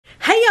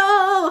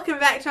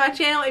back to my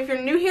channel. If you're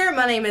new here,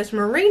 my name is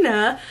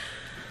Marina.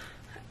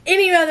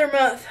 Any other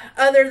month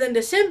other than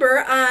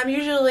December, I'm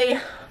usually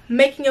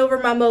making over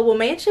my mobile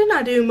mansion.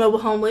 I do mobile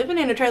home living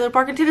in a trailer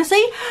park in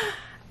Tennessee.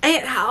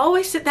 And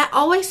that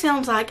always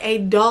sounds like a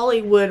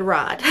Dollywood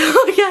ride.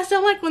 I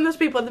sound like one of those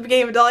people at the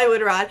beginning of a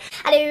Dollywood ride.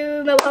 I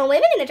do mobile home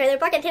living in a trailer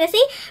park in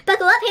Tennessee.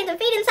 Buckle up, hands and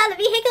feet inside the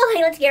vehicle,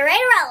 and let's get ready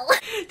to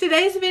roll.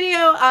 Today's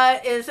video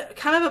is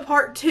kind of a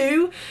part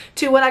 2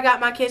 to what I got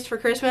my kids for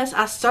Christmas.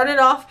 I started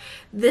off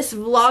this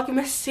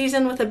Vlogmas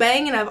season with a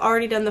bang, and I've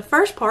already done the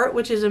first part,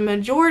 which is a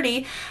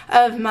majority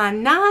of my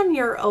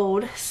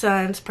 9-year-old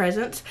son's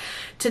presents.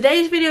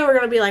 Today's video, we're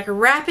going to be like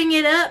wrapping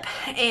it up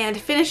and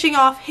finishing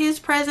off his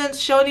presents,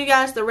 showing you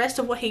guys the rest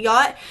of what he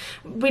got.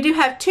 We do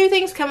have 2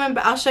 things coming,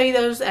 but I'll show you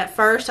those at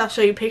first. I'll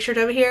show you pictures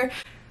over here.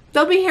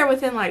 They'll be here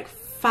within like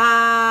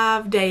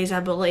 5 days, I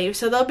believe.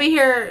 So they'll be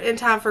here in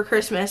time for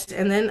Christmas,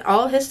 and then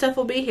all his stuff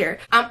will be here.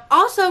 I'm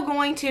also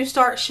going to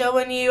start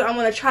showing you, I'm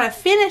going to try to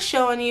finish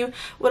showing you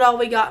what all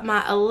we got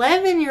my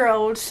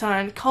 11-year-old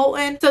son,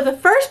 Colton. So the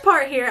first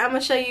part here, I'm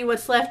going to show you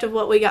what's left of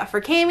what we got for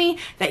Cammy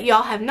that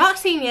y'all have not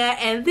seen yet,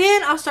 and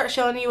then I'll start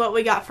showing you what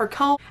we got for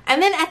Cole.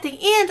 And then at the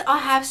end, I'll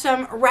have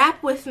some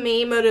wrap with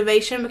me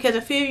motivation, because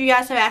a few of you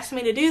guys have asked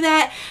me to do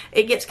that.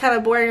 It gets kind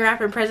of boring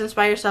wrapping presents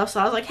by yourself, so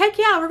I was like, heck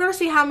yeah, we're going to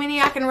see how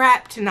many I can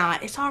wrap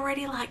tonight. It's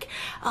already like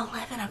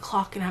 11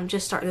 o'clock and I'm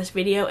just starting this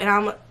video, and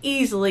I'm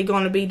easily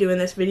going to be doing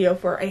this video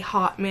for a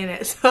hot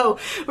minute. So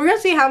we're going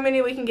to see how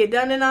many we can get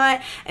done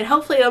tonight, and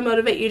hopefully it'll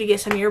motivate you to get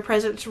some of your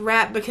presents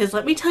wrapped, because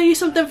let me tell you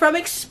something from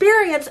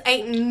experience,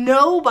 ain't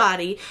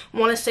nobody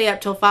want to stay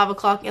up till 5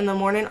 o'clock in the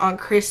morning on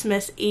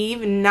Christmas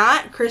Eve,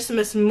 not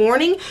Christmas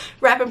morning,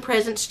 wrapping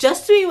presents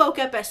just to be woke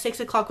up at 6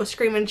 o'clock with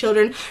screaming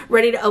children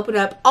ready to open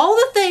up all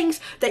the things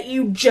that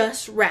you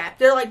just wrapped.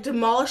 They're like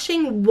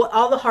demolishing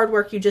all the hard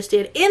work you just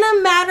did in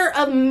a matter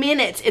of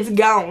minutes. It's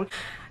gone.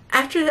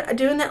 After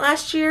doing that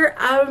last year,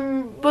 I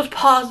was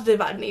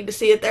positive I'd need to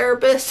see a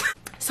therapist.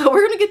 So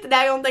we're gonna get the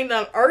daggone thing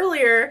done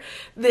earlier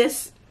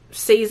this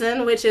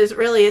season, which is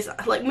really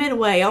like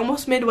midway,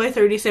 almost midway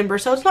through December.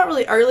 So it's not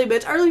really early, but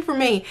it's early for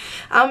me.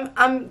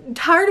 I'm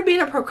tired of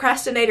being a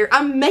procrastinator.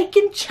 I'm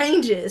making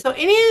changes. So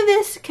any of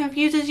this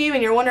confuses you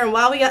and you're wondering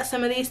why we got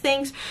some of these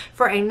things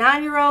for a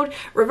 9-year-old,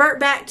 revert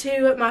back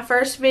to my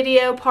first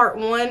video, part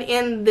 1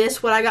 in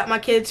this What I Got My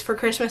Kids for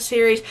Christmas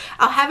series.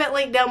 I'll have it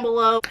linked down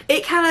below.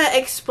 It kind of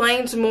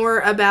explains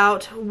more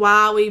about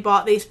why we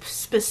bought these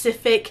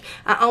specific,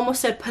 I almost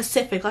said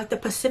Pacific, like the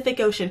Pacific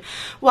Ocean,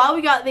 why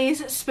we got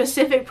these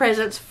specific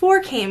presents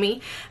for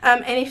Cammy.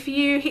 And if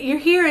you're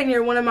here and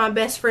you're one of my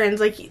best friends,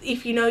 like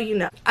if you know, you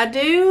know. I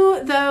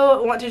do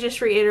though want to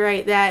just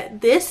reiterate that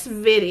this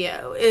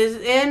video is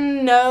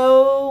in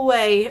no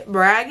way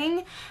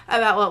bragging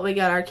about what we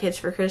got our kids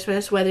for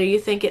Christmas, whether you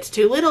think it's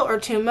too little or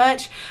too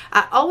much.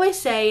 I always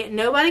say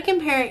nobody can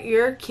parent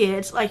your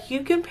kids like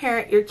you can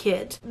parent your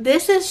kids.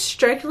 This is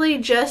strictly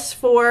just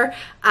for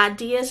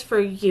ideas for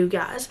you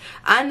guys.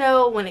 I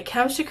know when it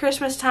comes to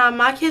Christmas time,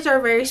 my kids are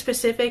very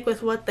specific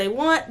with what they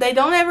want. They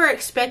don't ever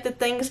expect the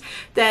things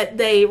that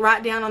they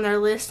write down on their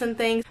list and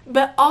things,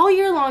 but all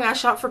year long I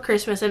shop for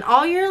Christmas, and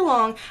all year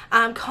long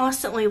I'm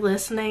constantly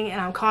listening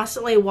and I'm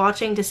constantly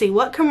watching to see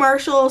what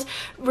commercials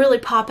really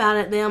pop out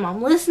at them.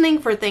 I'm listening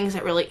for things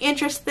that really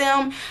interest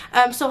them.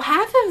 So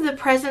half of the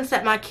presents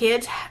that my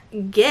kids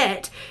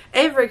get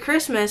every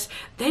Christmas,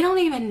 they don't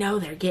even know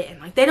they're getting.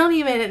 Like, they don't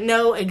even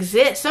know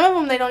exist. Some of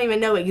them they don't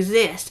even know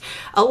exist.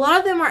 A lot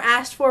of them are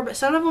asked for, but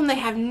some of them they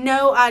have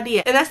no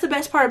idea. And that's the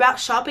best part about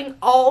shopping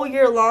all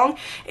year long,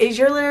 is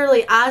you're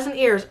literally eyes and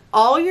ears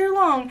all year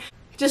long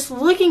just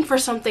looking for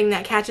something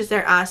that catches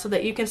their eye so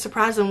that you can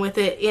surprise them with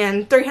it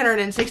in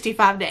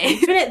 365 days.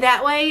 Doing it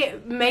that way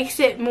makes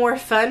it more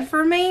fun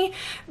for me,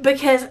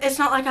 because it's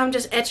not like I'm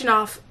just etching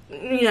off,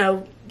 you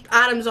know,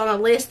 items on a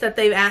list that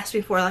they've asked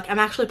me for. Like, I'm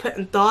actually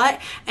putting thought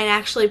and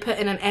actually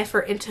putting an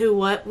effort into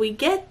what we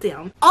get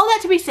them. All that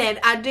to be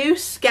said, I do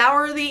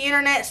scour the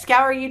internet,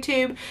 scour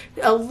YouTube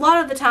a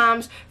lot of the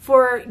times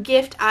for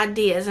gift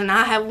ideas, and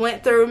I have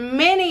went through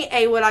many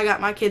a What I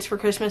Got My Kids for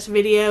Christmas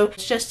video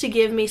just to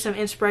give me some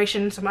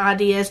inspiration and some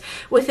ideas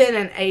within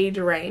an age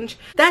range.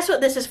 That's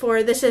what this is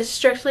for. This is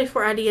strictly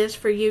for ideas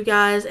for you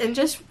guys and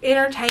just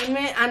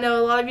entertainment. I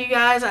know a lot of you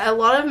guys, a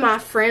lot of my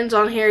friends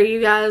on here, you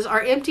guys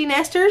are empty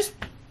nesters.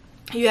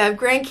 You have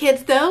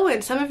grandkids though,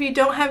 and some of you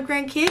don't have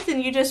grandkids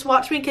and you just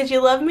watch me because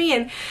you love me,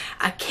 and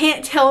I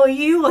can't tell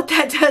you what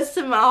that does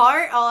to my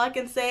heart. All I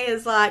can say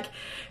is, like,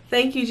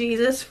 thank you,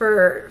 Jesus,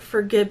 for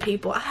good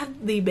people. I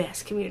have the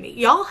best community.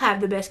 Y'all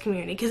have the best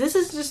community, because this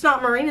is just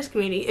not Marina's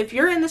community. If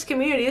you're in this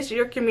community, this is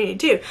your community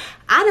too.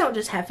 I don't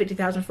just have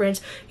 50,000 friends.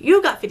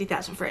 You got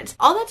 50,000 friends.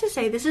 All that to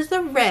say, this is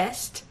the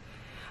rest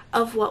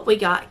of what we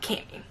got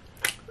Cammy.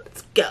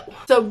 Let's go.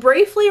 So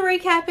briefly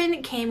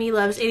recapping, Cammy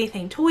loves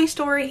anything Toy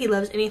Story. He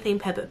loves anything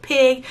Peppa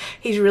Pig.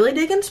 He's really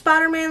digging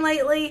Spider-Man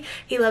lately.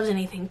 He loves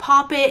anything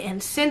Pop It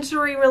and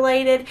sensory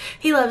related.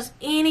 He loves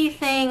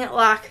anything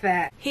like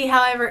that. He,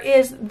 however,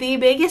 is the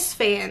biggest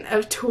fan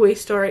of Toy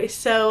Story.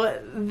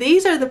 So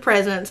these are the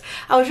presents.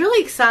 I was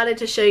really excited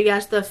to show you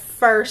guys the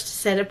first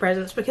set of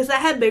presents because I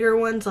had bigger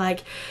ones.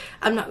 Like,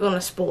 I'm not going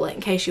to spoil it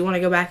in case you want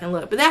to go back and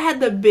look, but that had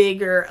the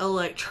bigger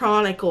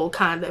electronical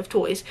kind of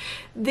toys.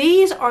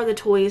 These are the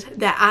toys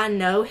that I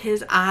know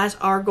his eyes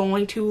are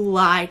going to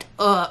light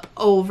up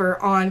over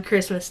on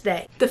Christmas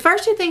Day. The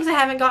first two things I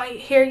haven't got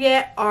here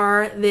yet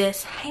are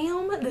this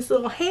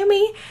little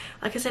hammy.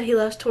 Like I said, he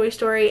loves Toy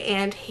Story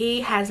and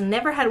he has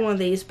never had one of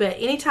these, but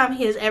anytime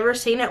he has ever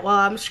seen it while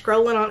I'm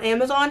scrolling on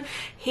Amazon,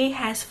 he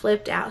has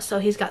flipped out. So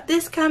he's got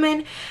this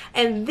coming,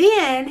 and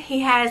then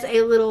he has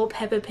a little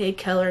Peppa Pig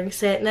coloring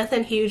set.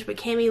 Nothing huge, but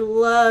Cammy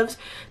loves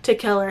to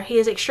color. He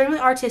is extremely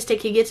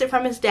artistic. He gets it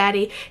from his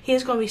daddy. He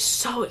is going to be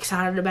so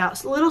excited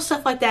about little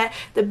stuff like that.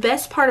 The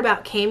best part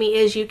about Cammy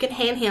is you can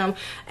hand him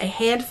a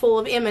handful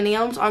of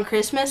M&Ms on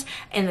Christmas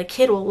and the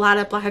kid will light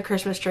up like a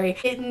Christmas tree.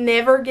 It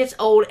never gets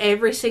old.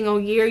 Every single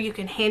year you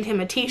can hand him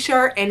a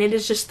t-shirt and it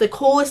is just the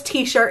coolest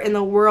t-shirt in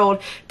the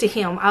world to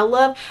him. I'm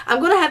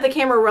going to have the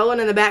camera rolling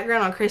in the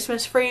background on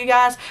Christmas for you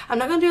guys. I'm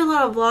not going to do a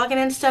lot of vlogging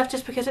and stuff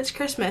just because it's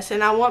Christmas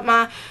and I want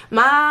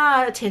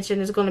my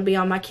attention is going to be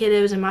on my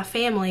kiddos and my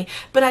family,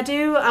 but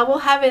I will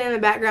have it in the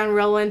background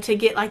rolling to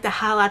get like the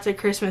highlights of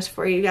Christmas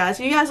for you guys.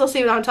 You guys will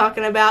see what I'm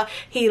talking about.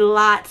 He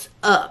lights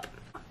up.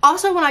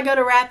 Also, when I go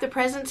to wrap the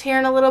presents here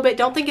in a little bit,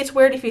 don't think it's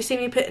weird if you see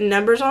me putting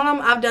numbers on them.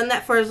 I've done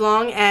that for as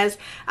long as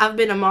I've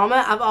been a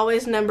mama. I've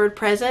always numbered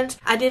presents.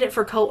 I did it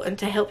for Colton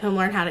to help him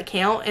learn how to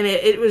count, and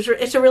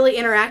it's a really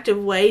interactive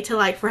way to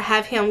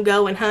have him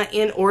go and hunt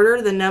in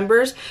order the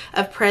numbers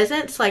of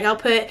presents. Like I'll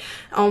put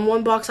on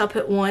one box I'll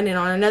put 1 and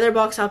on another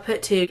box I'll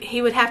put 2.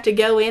 He would have to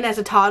go in as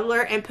a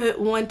toddler and put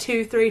 1,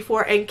 2, 3,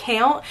 4 and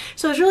count.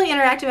 So it's really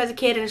interactive as a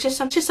kid, and it's just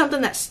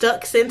something that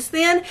stuck since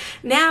then.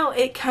 Now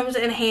it comes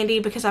in handy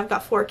because I've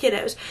got 4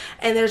 kiddos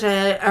and there's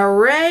an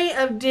array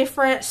of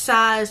different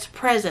sized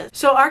presents.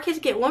 So our kids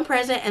get one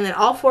present and then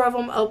all 4 of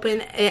them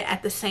open it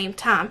at the same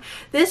time.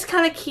 This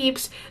kind of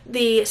keeps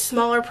the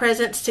smaller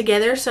presents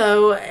together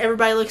so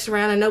everybody looks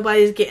around and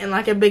nobody's getting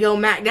like a big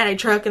old Mac Daddy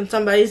truck and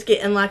somebody's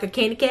getting like a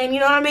candy cane, you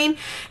know what I mean?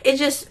 It's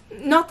just,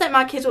 not that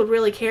my kids would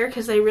really care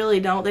because they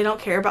really don't. They don't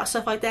care about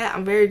stuff like that.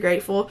 I'm very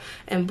grateful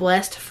and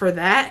blessed for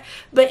that.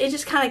 But it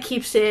just kind of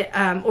keeps it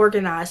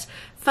organized.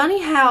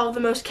 Funny how the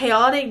most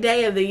chaotic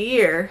day of the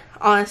year,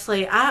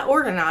 honestly, I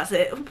organize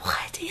it.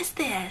 What is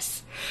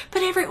this?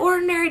 But every other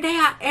ordinary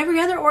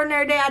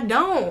day I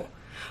don't.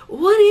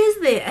 What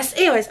is this?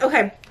 Anyways,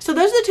 okay. So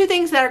those are the 2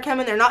 things that are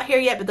coming. They're not here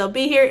yet, but they'll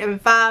be here in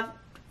 5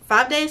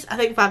 days? I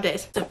think 5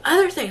 days. Some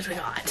other things we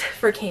got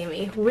for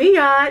Cammy. We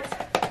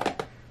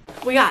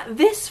got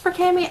this for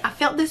Cammy. I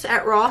found this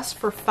at Ross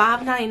for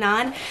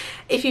 $5.99.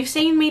 If you've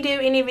seen me do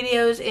any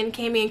videos in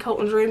Cammy and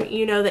Colton's room,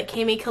 you know that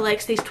Cammy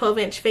collects these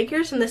 12-inch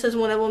figures, and this is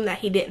one of them that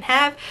he didn't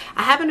have.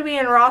 I happened to be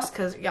in Ross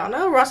because y'all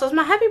know Ross is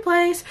my happy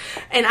place,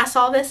 and I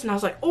saw this and I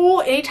was like,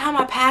 oh, anytime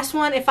I pass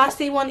one, if I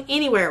see one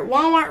anywhere,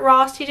 Walmart,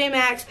 Ross, TJ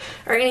Maxx,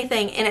 or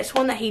anything, and it's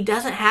one that he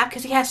doesn't have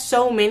because he has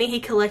so many, he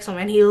collects them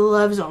and he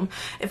loves them.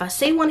 If I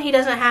see one he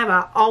doesn't have,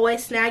 I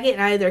always snag it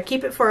and I either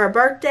keep it for a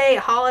birthday,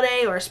 a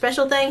holiday, or a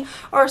special thing,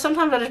 or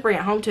sometimes I just bring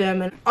it home to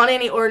him and on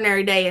any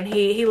ordinary day, and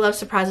he loves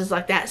surprises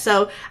like that.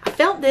 So I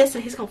felt this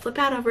and he's gonna flip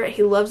out over it.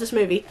 He loves this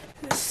movie.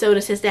 So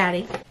does his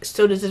daddy.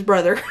 So does his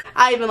brother.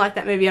 I even like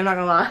that movie, I'm not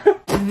gonna lie.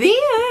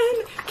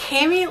 Then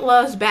Cammy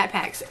loves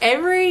backpacks.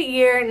 Every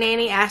year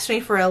Nanny asks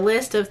me for a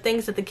list of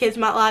things that the kids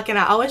might like, and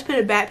I always put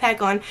a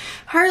backpack on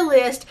her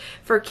list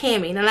for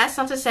Cammy. Now that's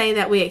not to say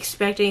that we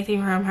expect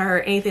anything from her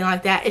or anything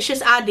like that. It's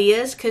just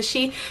ideas because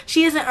she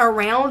isn't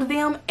around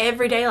them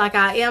every day like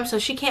I am, so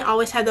she can't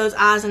always have those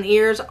eyes and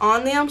ears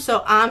on them.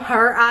 So I'm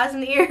her eyes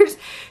and ears.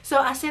 So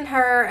I send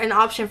her an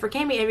option for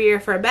Cammy every year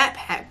for a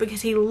backpack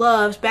because he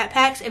loves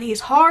backpacks and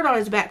he's hard on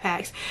his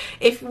backpacks.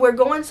 If we're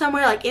going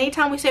somewhere, like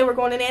anytime we say we're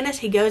going to Nana's,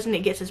 he goes and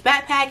he gets his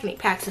backpack and he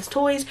packs his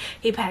toys.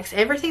 He packs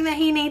everything that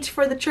he needs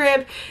for the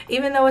trip,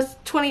 even though it's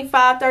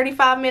 25,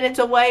 35 minutes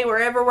away,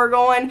 wherever we're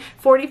going,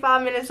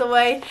 45 minutes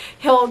away.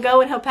 He'll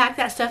go and he'll pack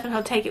that stuff and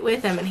he'll take it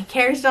with him, and he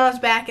carries it on his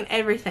back and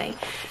everything.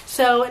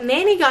 So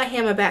Nanny got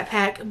him a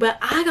backpack, but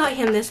I got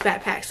him this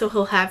backpack, so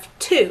he'll have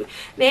 2.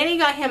 Nanny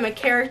got him a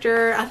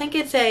character, I think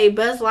it's a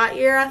Buzz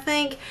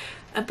Lightyear,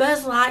 a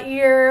Buzz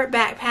Lightyear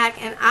backpack,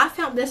 and I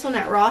found this one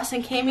at Ross,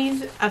 and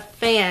Cammy's a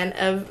fan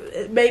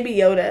of Baby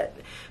Yoda.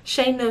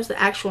 Shane knows the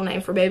actual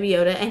name for Baby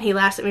Yoda, and he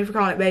laughs at me for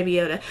calling it Baby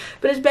Yoda,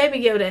 but it's Baby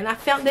Yoda, and I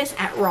found this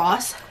at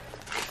Ross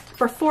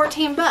for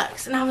 14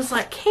 bucks, and I was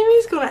like,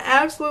 Cammy's gonna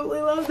absolutely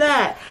love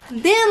that.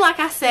 Then, like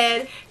I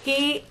said,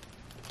 he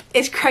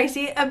is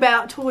crazy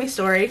about Toy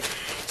Story.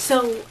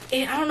 So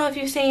I don't know if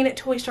you've seen it,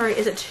 Toy Story,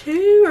 is it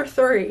 2 or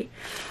 3?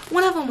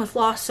 One of them with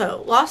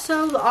Lotso,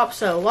 the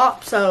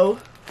Opso,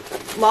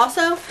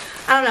 Lasso.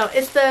 I don't know.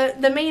 It's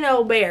the mean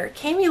old bear.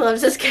 Cammy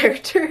loves this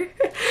character.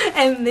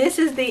 And this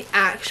is the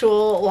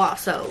actual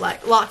Lasso.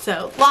 Like,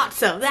 Lotso.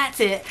 That's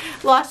it.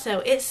 Lasso.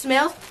 It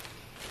smells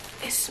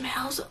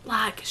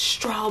like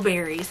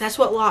strawberries. That's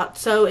what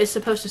Lotso is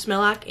supposed to smell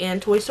like in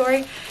Toy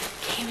Story.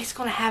 Cammy's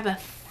gonna have a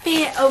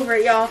fit over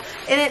it, y'all.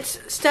 And it's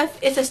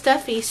a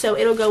stuffy, so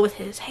it'll go with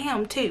his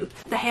ham too.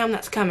 The ham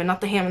that's coming, not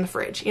the ham in the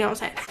fridge. You know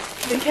what I'm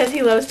saying? Because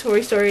he loves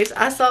Toy Stories.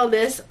 I saw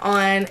this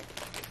on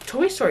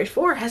Toy Story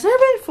 4. Has there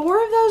been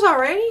 4 of those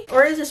already?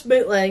 Or is this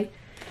bootleg?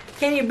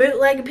 Can you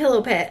bootleg a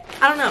pillow pet?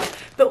 I don't know.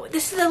 But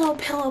this is a little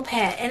pillow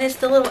pet, and it's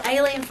the little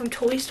alien from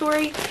Toy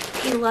Story.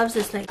 He loves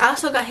this thing. I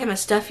also got him a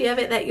stuffy of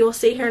it that you'll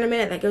see here in a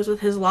minute that goes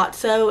with his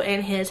Lotso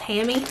and his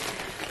hammy.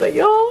 But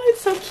y'all,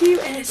 it's so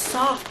cute and it's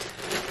soft.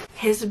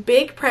 His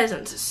big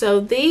presents. So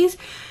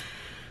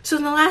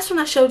in the last one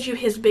I showed you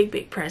his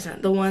big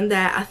present. The one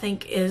that I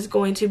think is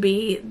going to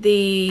be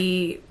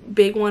the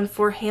big one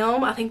for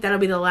him. I think that'll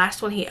be the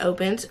last one he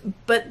opens.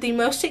 But the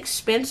most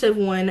expensive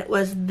one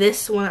was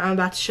this one I'm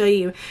about to show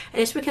you.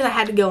 And it's because I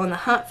had to go on the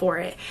hunt for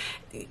it.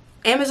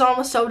 Amazon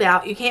was sold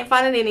out. You can't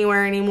find it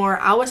anywhere anymore.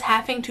 I was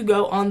having to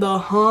go on the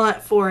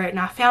hunt for it. And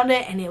I found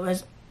it and it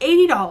was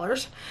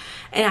 $80.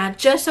 And I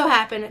just so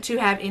happened to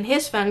have in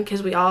his fund,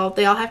 because they all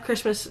have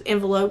Christmas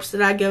envelopes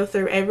that I go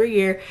through every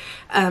year.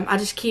 I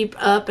just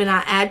keep up and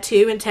I add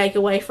to and take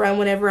away from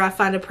whenever I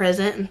find a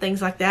present and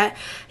things like that.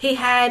 He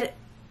had,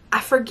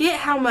 I forget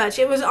how much.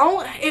 It was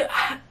only,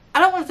 I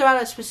don't want to throw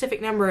out a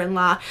specific number and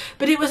lie,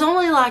 but it was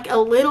only like a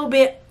little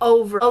bit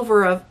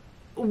over of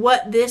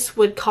what this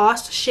would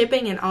cost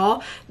shipping and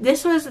all.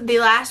 This was the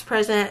last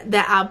present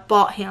that I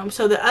bought him.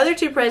 So the other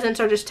 2 presents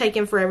are just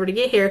taking forever to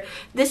get here.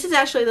 This is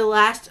actually the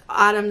last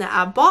item that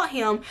I bought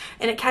him,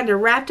 and it kind of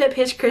wrapped up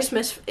his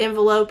Christmas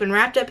envelope and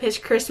wrapped up his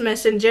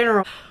Christmas in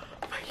general.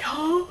 But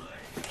y'all,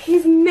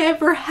 he's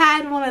never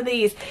had one of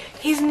these.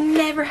 He's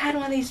never had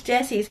one of these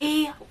Jessies.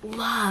 He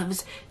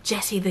loves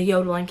Jessie the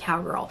yodeling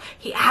cowgirl.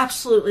 He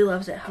absolutely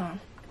loves it, huh?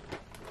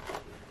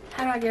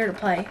 How do I get her to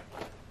play?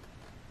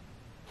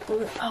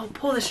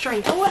 Pull the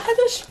string. Oh, it has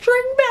a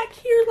string back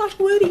here like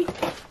Woody.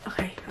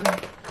 Okay.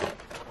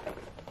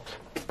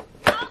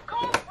 I'll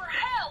call for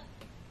help.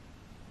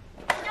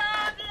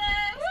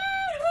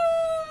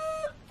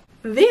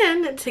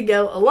 Then, to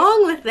go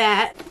along with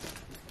that,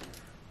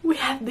 we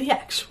have the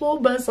actual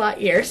Buzz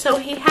Lightyear. So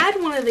he had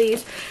one of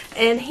these,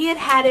 and he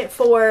had it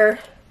for,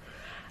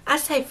 I'd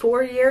say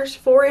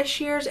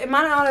 4-ish years. It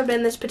might not have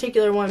been this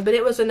particular one, but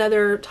it was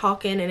another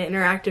talking and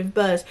interactive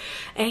Buzz.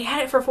 And he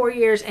had it for 4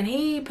 years, and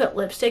he put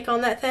lipstick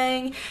on that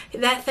thing.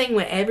 That thing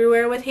went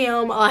everywhere with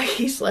him. Like,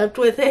 he slept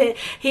with it.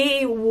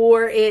 He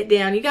wore it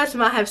down. You guys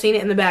might have seen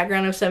it in the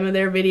background of some of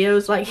their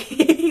videos. Like,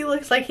 he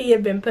looks like he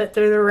had been put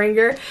through the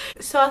ringer.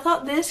 So I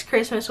thought this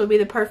Christmas would be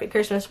the perfect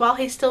Christmas while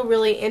he's still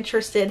really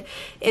interested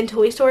in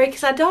Toy Story,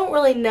 because I don't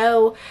really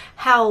know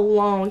how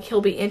long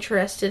he'll be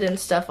interested in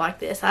stuff like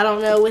this. I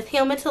don't know. With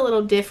him, it's a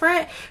little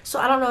different, so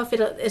I don't know if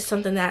it's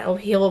something that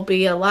he'll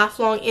be a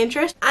lifelong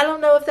interest. I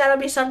don't know if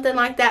that'll be something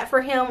like that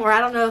for him, or I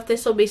don't know if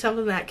this will be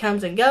something that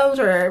comes and goes,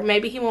 or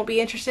maybe he won't be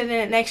interested in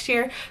it next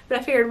year. But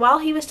I figured while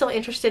he was still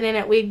interested in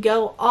it, we'd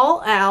go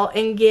all out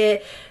and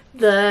get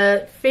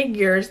the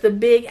figures, the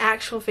big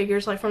actual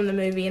figures like from the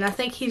movie, and I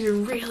think he's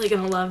really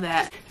gonna love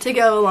that. To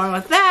go along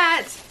with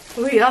that,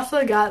 we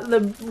also got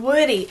the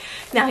Woody.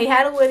 Now, he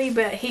had a Woody,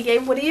 but he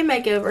gave Woody a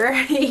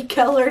makeover. He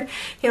colored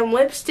him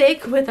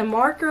lipstick with a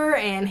marker,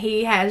 and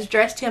he has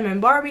dressed him in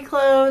Barbie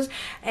clothes,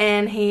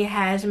 and he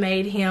has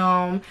made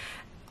him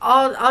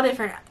all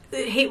different.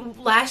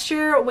 Last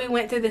year, we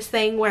went through this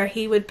thing where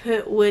he would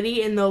put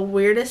Woody in the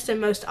weirdest and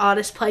most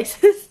oddest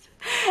places.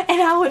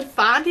 And I would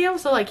find him,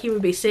 so like he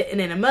would be sitting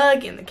in a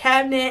mug in the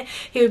cabinet,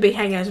 he would be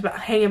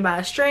hanging by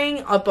a string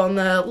up on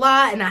the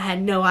lot, and I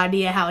had no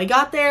idea how he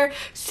got there.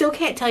 Still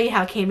can't tell you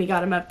how Cammy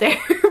got him up there.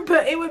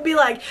 But it would be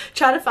like,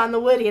 try to find the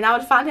Woody, and I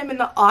would find him in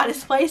the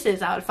oddest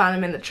places. I would find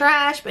him in the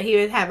trash, but he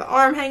would have an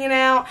arm hanging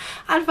out.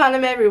 I'd find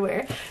him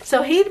everywhere.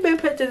 So he'd been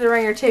put through the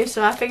ringer too,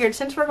 so I figured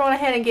since we're going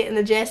ahead and getting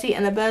the Jessie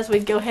and the Buzz,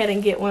 we'd go ahead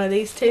and get one of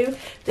these too.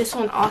 This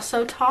one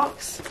also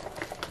talks.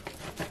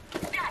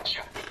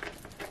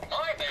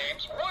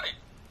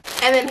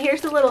 And then here's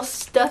the little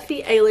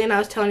stuffy alien I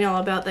was telling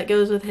y'all about that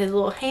goes with his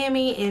little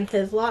hammy and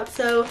his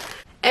Lotso.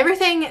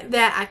 Everything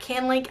that I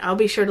can link, I'll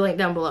be sure to link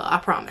down below, I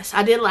promise.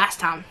 I did last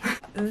time.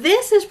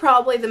 This is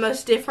probably the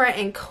most different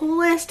and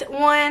coolest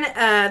one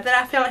that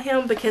I found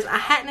him, because I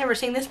had never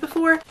seen this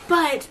before.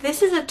 But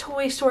this is a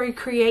Toy Story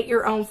Create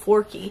Your Own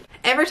Forky.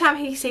 Every time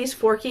he sees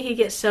Forky, he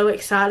gets so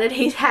excited.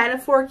 He's had a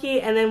Forky,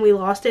 and then we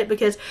lost it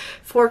because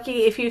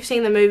Forky, if you've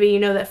seen the movie, you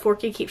know that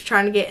Forky keeps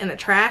trying to get in the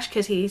trash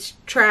because he's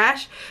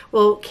trash.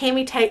 Well,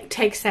 Cammy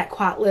takes that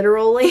quite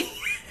literally.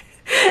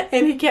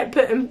 And he kept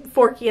putting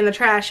Forky in the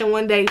trash, and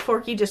one day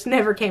Forky just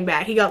never came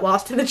back. He got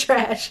lost in the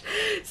trash.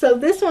 So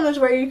this one is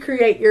where you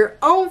create your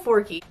own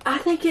Forky. I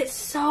think it's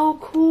so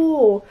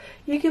cool.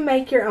 You can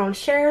make your own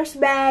sheriff's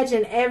badge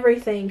and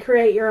everything.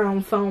 Create your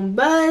own phone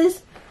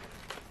Buzz.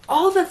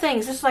 all the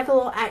things. This is like a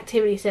little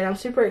activity set. I'm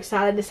super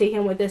excited to see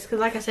him with this because,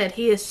 like I said,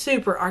 he is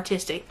super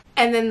artistic.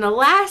 And then the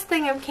last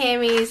thing of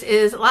Cammy's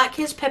is like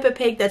his Peppa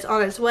Pig that's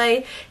on its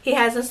way. He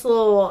has this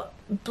little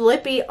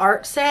Blippi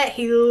art set.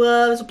 He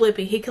loves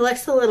Blippi. He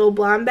collects the little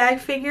blind bag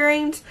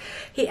figurines.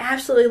 He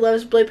absolutely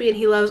loves Blippi and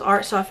he loves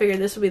art, so I figured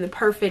this would be the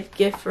perfect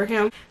gift for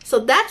him. So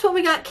that's what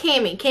we got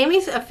Cammy.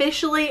 Cammy's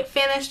officially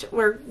finished.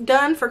 We're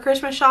done for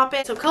Christmas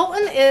shopping. So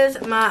Colton is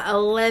my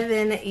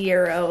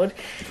 11-year-old.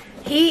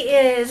 He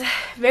is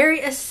very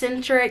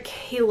eccentric.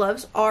 He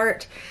loves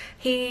art.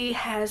 He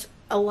has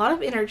a lot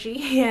of energy.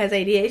 He has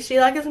ADHD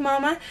like his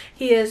mama.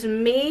 He is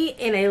me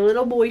in a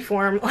little boy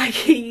form. Like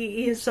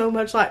he is so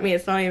much like me,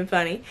 it's not even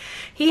funny.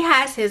 He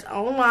has his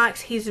own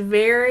likes. He's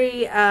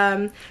very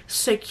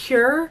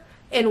secure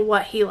in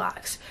what he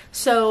likes.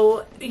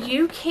 So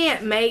you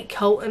can't make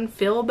Colton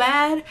feel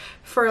bad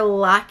for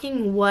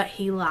liking what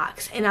he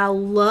likes. And I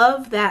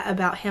love that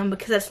about him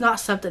because that's not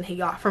something he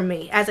got from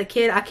me. As a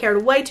kid, I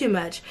cared way too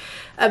much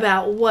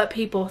about what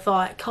people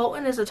thought.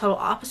 Colton is the total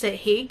opposite.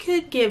 He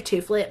could give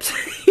two flips.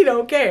 He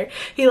don't care.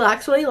 He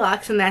likes what he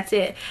likes and that's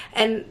it.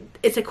 And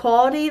it's a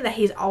quality that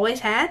he's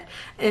always had,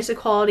 and it's a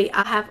quality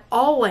I have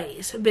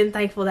always been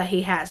thankful that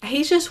he has.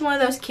 He's just one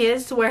of those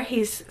kids where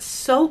he's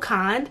so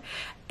kind,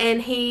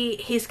 and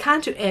he's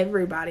kind to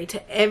everybody,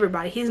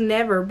 He's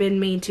never been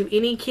mean to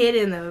any kid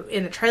in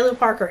the trailer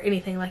park or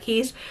anything. Like,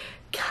 he's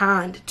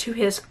kind to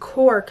his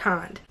core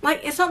kind.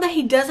 Like, it's not that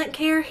he doesn't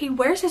care. He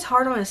wears his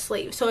heart on his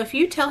sleeve. So if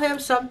you tell him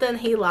something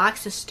he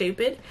likes is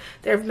stupid,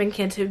 there have been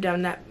kids who've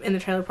done that in the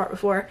trailer park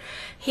before,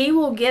 he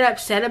will get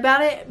upset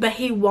about it, but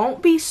he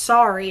won't be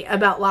sorry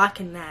about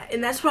liking that.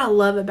 And that's what I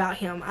love about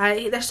him.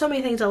 There's so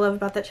many things I love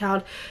about that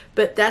child,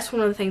 but that's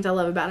one of the things I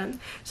love about him.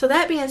 So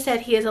that being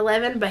said, he is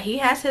 11, but he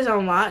has his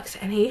own likes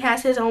and he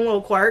has his own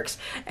little quirks,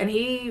 and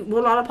he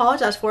will not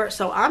apologize for it.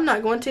 So I'm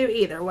not going to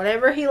either.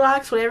 Whatever he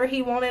likes, whatever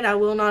he wanted, I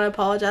will not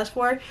apologize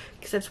for it,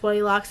 because that's what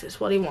he likes, it's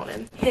what he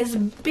wanted. His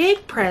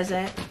big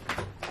present,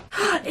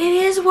 it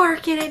is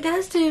working, it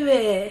does do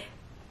it.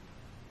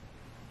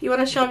 You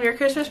want to show him your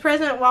Christmas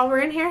present while we're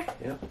in here?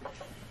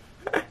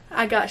 Yep.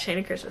 I got Shane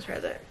a Christmas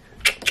present.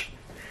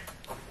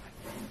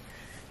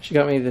 She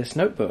got me this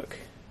notebook,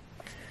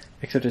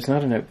 except it's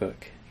not a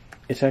notebook.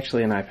 It's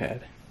actually an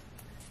iPad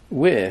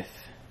with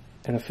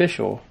an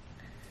official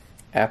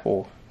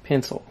Apple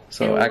Pencil.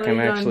 So I can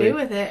actually, do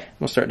with it? I'm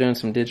gonna start doing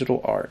some digital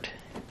art.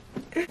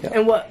 Yep.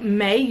 And what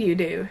may you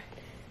do?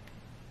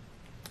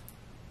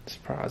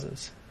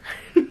 Surprises.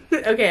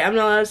 Okay, I'm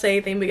not allowed to say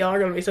anything, but y'all are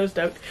going to be so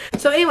stoked.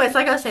 So anyways,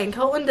 like I was saying,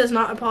 Colton does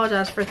not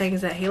apologize for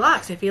things that he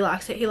likes. If he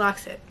likes it, he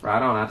likes it.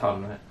 Right on, I taught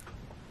him that.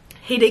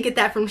 He did get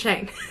that from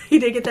Shane. He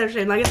did get that from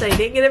Shane. Like I said, he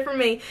didn't get it from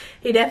me.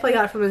 He definitely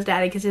got it from his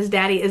daddy, because his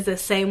daddy is the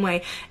same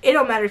way. It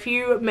don't matter if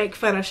you make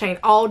fun of Shane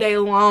all day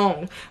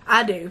long.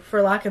 I do,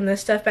 for liking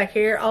this stuff back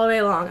here all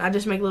day long. I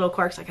just make little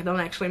quirks. Like, I don't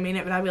actually mean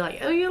it, but I'd be like,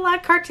 oh, you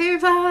like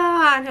cartoons?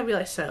 Ah. And he'll be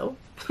like, so?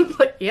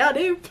 Like, yeah, I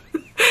do.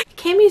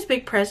 Cammy's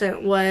big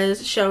present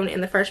was shown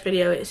in the first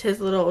video. It's his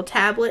little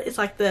tablet. It's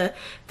like the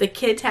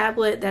kid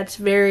tablet that's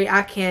very,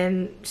 I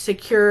can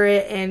secure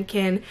it and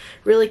can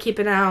really keep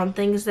an eye on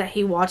things that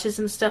he watches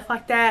and stuff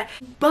like that.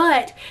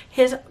 But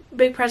his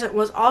big present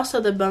was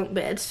also the bunk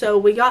bed. So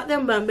we got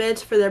them bunk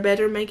beds for their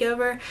bedroom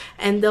makeover,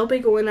 and they'll be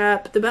going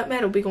up, the bunk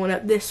bed will be going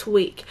up this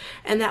week.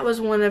 And that was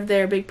one of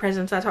their big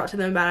presents. I talked to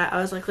them about it.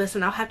 I was like,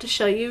 listen, I'll have to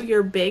show you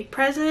your big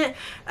present,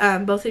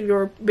 both of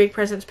your big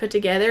presents put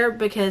together,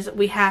 because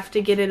we have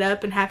to get it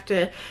up and have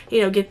to,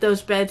 you know, get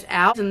those beds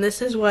out. And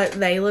this is what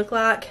they look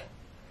like.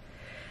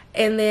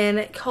 And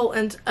then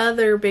Colton's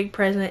other big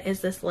present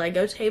is this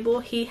Lego table.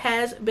 He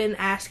has been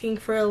asking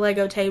for a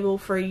Lego table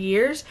for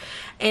years,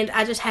 and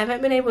I just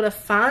haven't been able to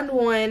find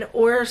one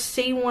or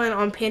see one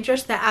on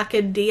Pinterest that I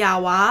could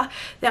DIY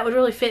that would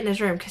really fit in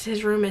his room, because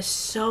his room is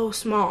so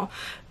small.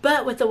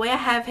 But with the way I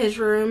have his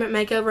room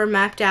makeover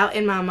mapped out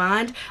in my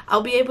mind,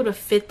 I'll be able to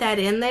fit that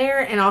in there,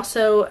 and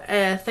also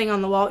a thing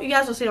on the wall. You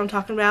guys will see what I'm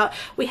talking about.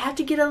 We have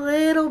to get a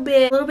little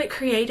bit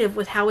creative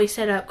with how we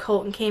set up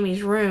Colt and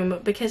Cammy's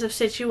room because of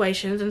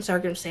situations and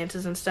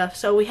circumstances and stuff.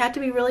 So we have to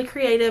be really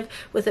creative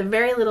with a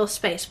very little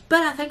space,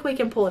 but I think we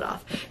can pull it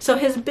off. So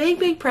his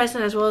big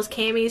present, as well as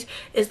Cammy's,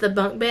 is the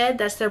bunk bed.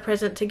 That's their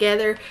present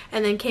together.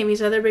 And then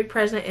Cammy's other big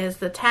present is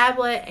the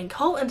tablet, and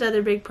Colton's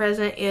other big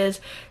present is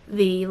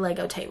the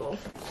Lego table.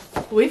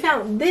 We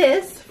found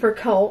this for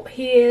Colt.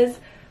 He is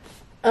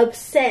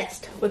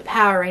obsessed with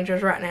Power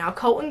Rangers right now.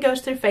 Colton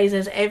goes through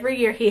phases. Every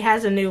year he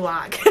has a new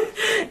like.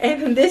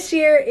 And this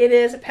year it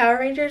is Power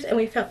Rangers, and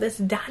we found this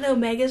Dino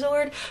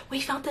Megazord. We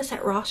found this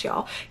at Ross,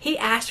 y'all. He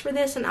asked for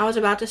this, and I was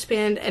about to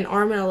spend an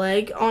arm and a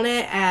leg on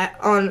it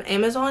on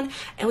Amazon,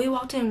 and we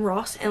walked in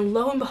Ross, and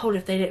lo and behold,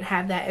 if they didn't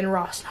have that in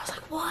Ross. And I was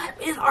like,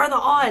 what are the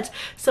odds?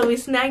 So we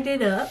snagged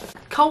it up.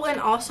 Colton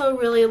also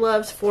really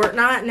loves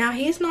Fortnite. Now,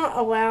 he's not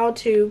allowed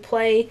to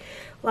play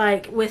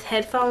like with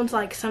headphones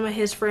like some of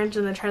his friends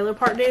in the trailer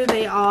park do.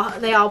 They all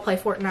play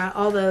Fortnite,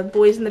 all the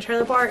boys in the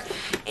trailer park,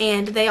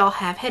 and they all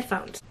have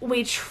headphones.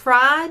 We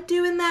tried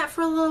doing that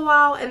for a little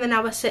while, and then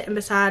I was sitting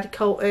beside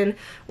Colton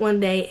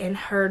one day and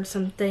heard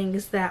some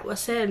things that was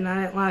said, and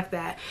I didn't like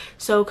that.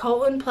 So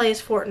Colton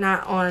plays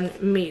Fortnite on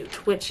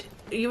mute, which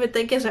you would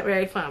think isn't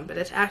very fun, but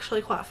it's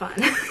actually quite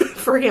fun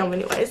for him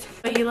anyways.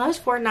 But he loves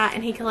Fortnite,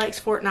 and he collects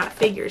Fortnite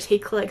figures. He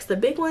collects the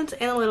big ones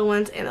and the little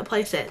ones and the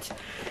play sets.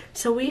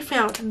 So we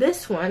found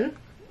this one,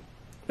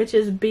 which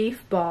is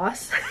Beef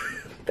Boss.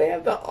 They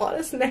have the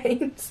oddest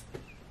names.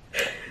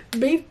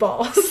 Beef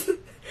Boss.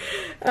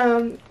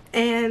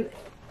 And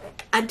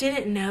I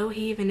didn't know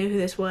he even knew who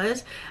this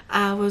was.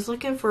 I was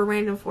looking for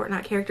random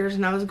Fortnite characters,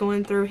 and I was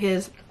going through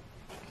his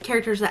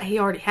characters that he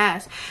already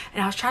has,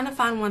 and I was trying to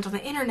find ones on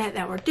the internet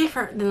that were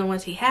different than the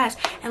ones he has,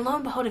 and lo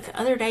and behold, the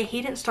other day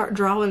he didn't start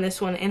drawing this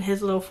one in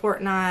his little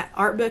Fortnite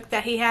art book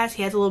that he has.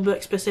 He has a little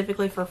book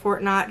specifically for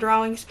Fortnite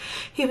drawings.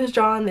 He was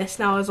drawing this,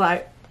 and I was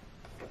like,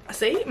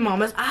 see,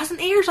 Mama's eyes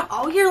and ears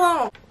all year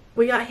long.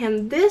 We got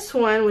him this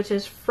one, which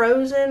is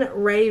Frozen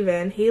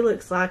Raven. He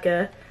looks like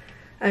a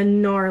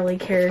gnarly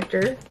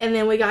character. And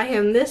then we got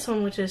him this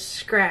one, which is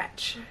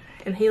Scratch,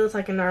 and he looks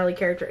like a gnarly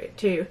character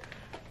too.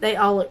 They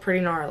all look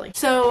pretty gnarly.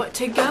 So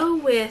to go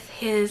with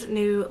his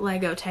new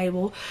Lego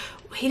table,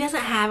 he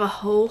doesn't have a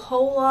whole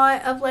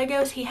lot of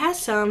Legos. He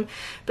has some,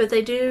 but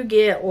they do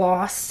get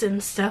lost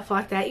and stuff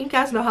like that. You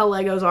guys know how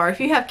Legos are. If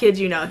you have kids,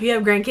 you know. If you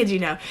have grandkids, you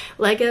know.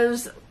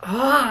 Legos,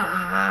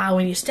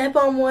 when you step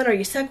on one or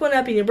you suck one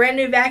up in your brand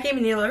new vacuum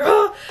and you're like,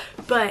 oh,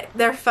 but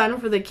they're fun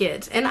for the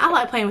kids. And I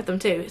like playing with them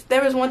too.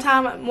 There was one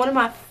time, one of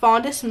my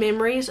fondest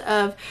memories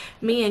of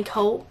me and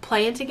Colt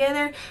playing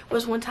together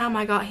was one time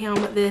I got him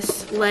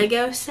this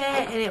Lego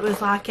set, and it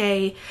was like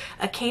a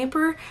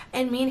camper,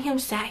 and me and him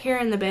sat here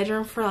in the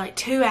bedroom for like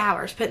 2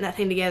 hours putting that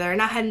thing together,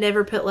 and I had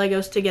never put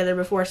Legos together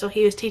before, so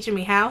he was teaching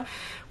me how.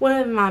 One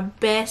of my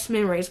best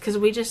memories, because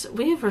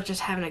we were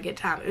just having a good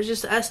time. It was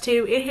just us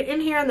two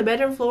in here on the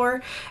bedroom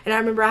floor, and I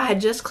remember I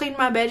had just cleaned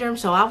my bedroom,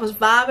 so I was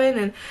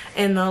vibing,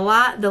 and the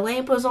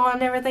lamp was on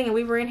and everything, and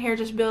we were in here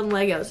just building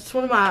Legos. It's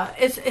one of my,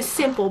 it's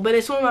simple, but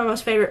it's one of my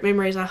most favorite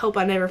memories. I hope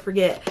I never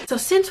forget. So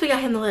since we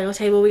got him the Lego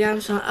table, we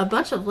got him a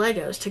bunch of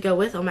Legos to go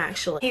with him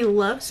actually. He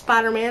loves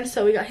Spider-Man,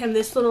 so we got him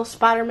this little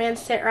Spider-Man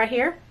set right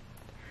here.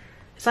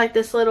 It's like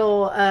this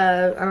little,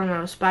 I don't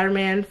know,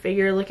 Spider-Man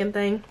figure looking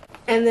thing.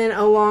 And then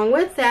along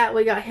with that,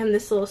 we got him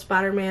this little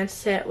Spider-Man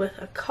set with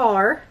a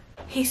car.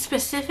 He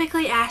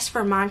specifically asked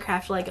for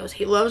Minecraft Legos.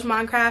 He loves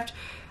Minecraft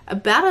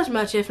about as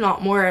much, if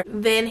not more,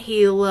 than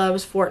he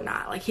loves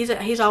Fortnite. Like,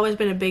 he's always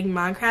been a big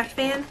Minecraft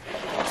fan.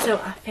 So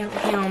I found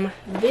him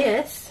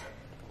this,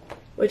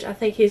 which I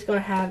think he's going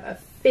to have a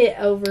fit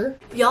over.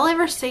 Y'all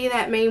ever see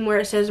that meme where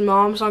it says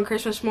moms on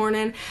Christmas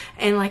morning,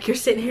 and like you're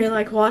sitting here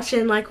like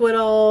watching like what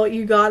all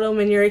you got them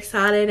and you're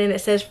excited, and it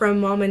says from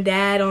mom and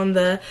dad on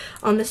the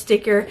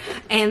sticker,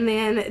 and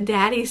then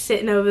daddy's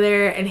sitting over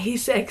there and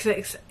he's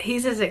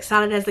as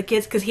excited as the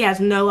kids because he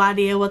has no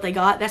idea what they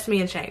got. That's me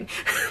and Shane.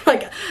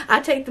 Like, I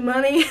take the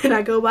money and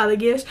I go buy the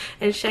gifts,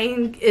 and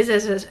Shane is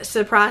as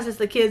surprised as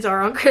the kids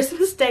are on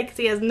Christmas Day because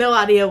he has no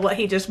idea what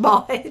he just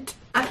bought.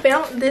 I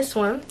found this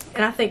one,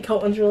 and I think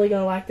Colton's really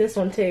going to like this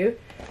one too.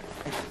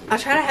 I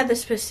try to have the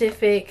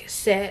specific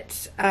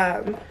sets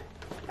up,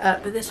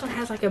 but this one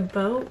has like a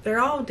boat. They're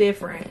all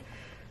different.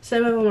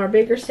 Some of them are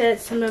bigger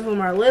sets, some of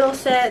them are little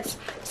sets,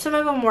 some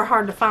of them were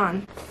hard to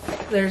find.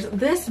 There's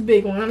this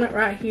big one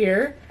right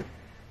here.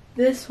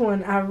 This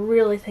one I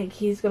really think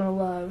he's going to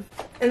love.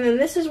 And then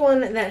this is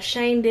one that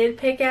Shane did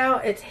pick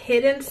out. It's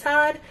hid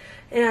inside,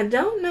 and I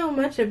don't know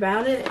much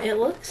about it. It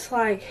looks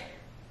like...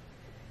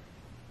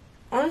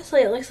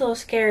 Honestly, it looks a little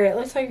scary. It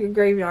looks like a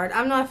graveyard.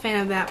 I'm not a fan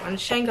of that one.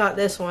 Shane got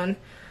this one.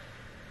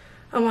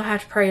 I'm gonna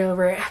have to pray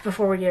over it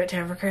before we give it to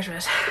him for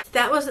Christmas.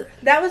 That was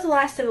the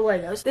last of the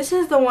Legos. This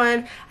is the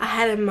one I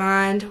had in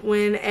mind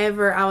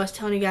whenever I was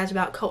telling you guys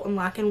about Colton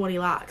liking what he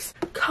likes.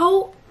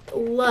 Colt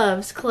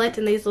loves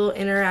collecting these little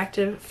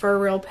interactive for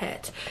real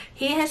pets.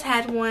 He has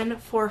had one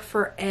for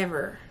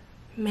forever.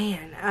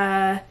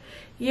 Man,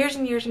 years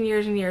and years and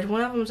years and years. One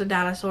of them's a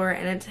dinosaur,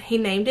 and he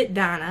named it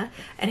Dinah,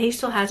 and he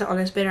still has it on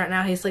his bed right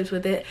now. He sleeps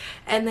with it.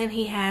 And then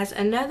he has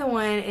another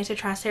one. It's a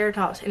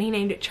Triceratops, and he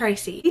named it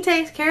Tracy. He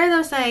takes care of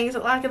those things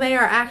like they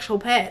are actual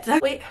pets.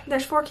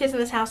 There's 4 kids in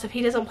this house. If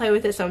he doesn't play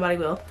with it, somebody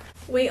will.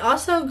 We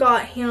also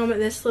got him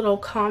this little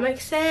comic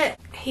set.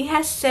 He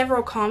has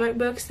several comic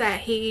books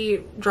that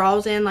he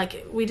draws in.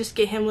 Like, we just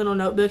get him little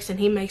notebooks and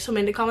he makes them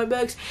into comic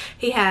books.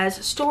 He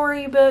has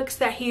story books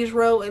that he's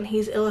wrote and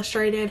he's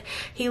illustrated.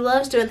 He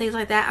loves doing things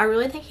like that. I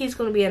really think he's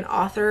going to be an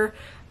author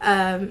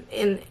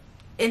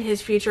in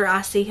his future.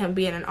 I see him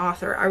being an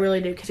author. I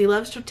really do, because he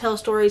loves to tell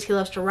stories. He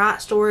loves to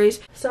write stories.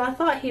 So I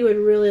thought he would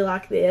really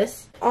like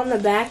this. On the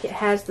back, it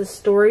has the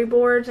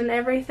storyboards and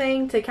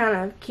everything to kind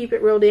of keep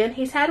it reeled in.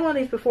 He's had one of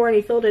these before and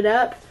he filled it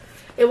up.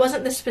 It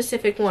wasn't the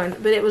specific one,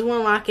 but it was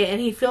one like it, and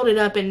he filled it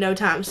up in no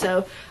time.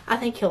 So I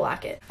think he'll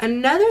like it.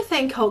 Another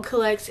thing Colt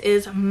collects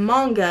is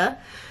manga.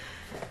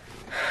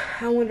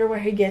 I wonder where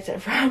he gets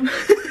it from.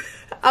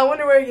 I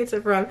wonder where he gets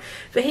it from.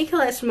 But he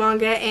collects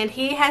manga, and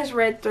he has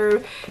read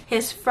through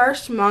his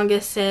first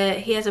manga set.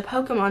 He has a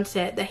Pokemon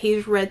set that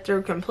he's read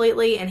through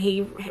completely, and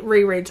he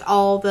rereads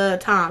all the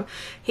time.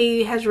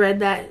 He has read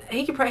that.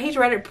 He's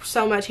read it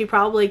so much he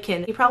probably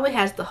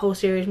has the whole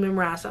series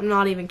memorized. I'm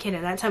not even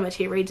kidding. That's how much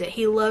he reads it.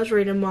 He loves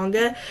reading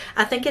manga.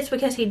 I think it's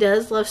because he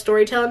does love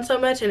storytelling so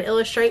much and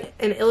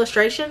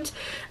illustrations.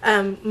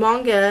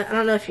 Manga, I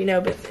don't know if you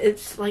know, but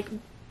it's like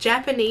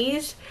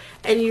Japanese,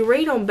 and you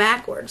read them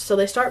backwards. So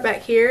they start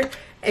back here,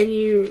 and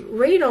you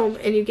read them,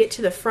 and you get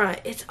to the front.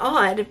 It's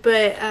odd,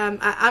 but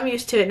I'm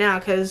used to it now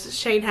because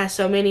Shane has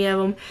so many of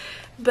them.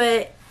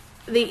 But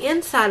the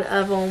inside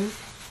of them,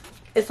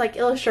 it's like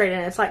illustrated.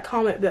 It's like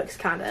comic books,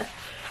 kind of.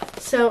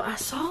 So I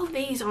saw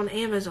these on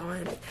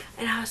Amazon,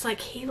 and I was like,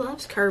 he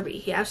loves Kirby.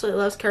 He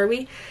absolutely loves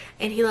Kirby,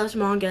 and he loves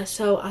manga.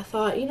 So I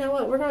thought, you know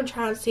what, we're going to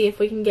try and see if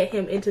we can get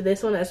him into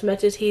this one as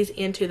much as he's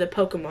into the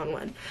Pokemon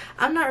one.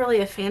 I'm not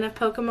really a fan of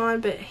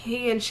Pokemon, but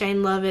he and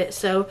Shane love it,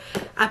 so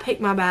I pick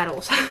my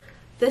battles.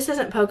 This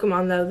isn't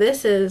Pokemon, though.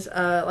 This is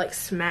like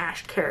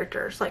Smash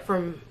characters, like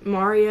from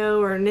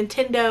Mario or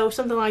Nintendo,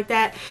 something like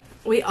that.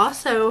 We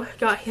also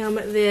got him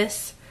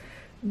this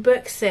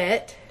book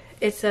set.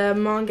 It's a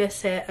manga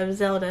set of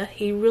Zelda.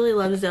 He really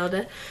loves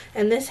Zelda.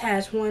 And this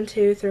has 1,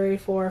 2, 3,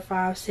 4,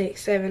 5,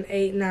 6, 7,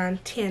 8, 9,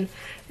 10.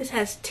 This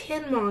has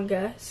 10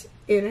 mangas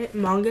in it.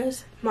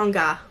 Mangas.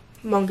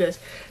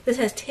 This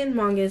has 10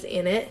 mangas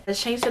in it.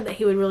 Shane said that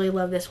he would really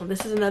love this one.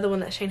 This is another one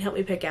that Shane helped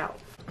me pick out.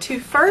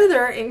 To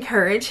further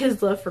encourage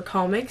his love for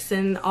comics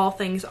and all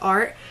things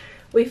art,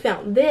 we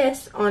found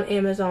this on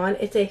Amazon.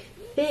 It's a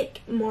thick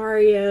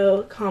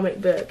Mario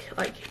comic book.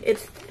 Like,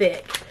 it's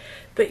thick.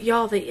 But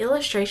y'all, the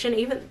illustration,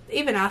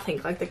 even I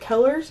think, like, the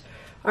colors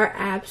are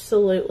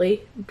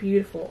absolutely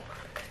beautiful.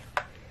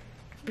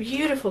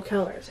 Beautiful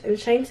colors. And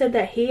Shane said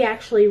that he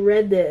actually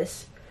read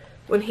this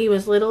when he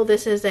was little.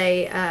 This is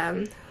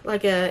a,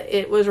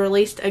 it was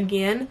released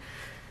again.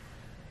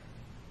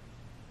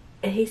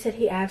 And he said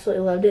he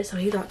absolutely loved it, so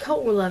he thought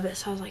Colton would love it.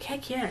 So I was like,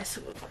 heck yes.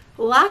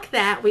 Like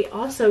that, we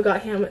also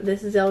got him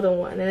this Zelda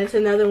one. And it's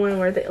another one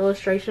where the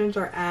illustrations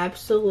are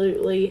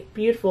absolutely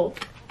beautiful.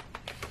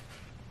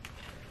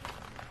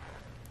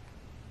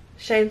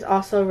 Shane's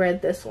also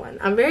read this one.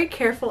 I'm very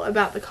careful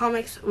about the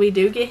comics we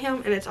do get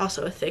him, and it's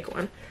also a thick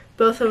one.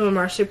 Both of them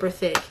are super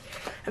thick.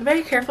 I'm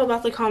very careful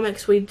about the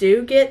comics we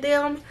do get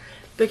them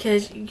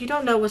because you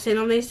don't know what's in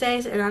them these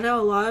days, and I know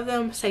a lot of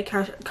them say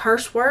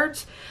curse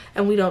words,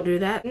 and we don't do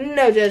that.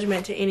 No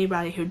judgment to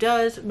anybody who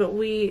does, but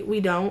we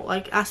don't.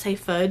 Like, I say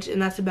fudge,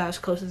 and that's about as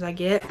close as I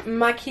get.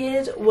 My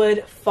kids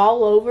would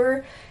fall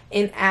over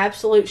in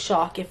absolute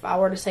shock if I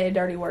were to say a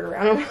dirty word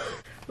around them.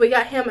 We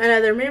got him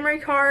another memory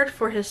card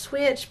for his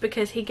Switch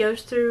because he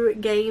goes through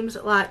games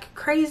like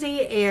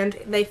crazy and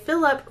they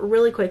fill up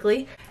really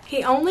quickly.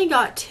 He only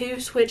got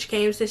 2 Switch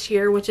games this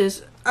year, which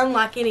is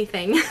unlike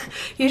anything.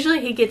 Usually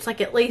he gets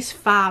like at least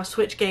 5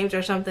 Switch games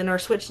or something, or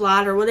Switch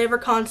Lite or whatever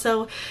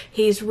console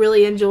he's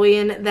really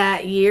enjoying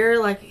that year.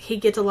 Like, he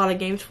gets a lot of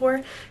games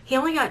for. He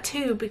only got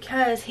 2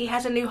 because he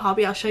has a new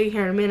hobby I'll show you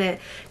here in a minute.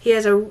 He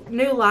has a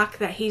new lock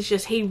that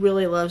he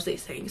really loves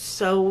these things.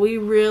 So we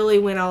really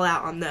went all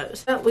out on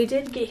those. But we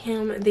did get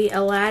him the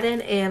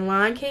Aladdin and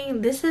Lion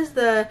King. This is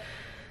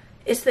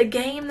it's the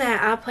game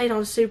that I played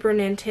on Super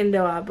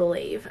Nintendo, I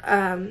believe.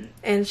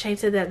 And Shane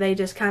said that they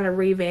just kind of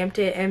revamped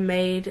it and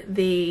made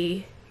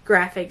the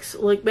graphics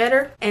look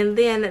better. And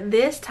then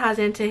this ties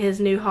into his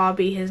new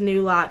hobby, his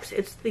new locks.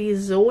 It's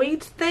these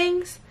Zoids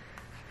things.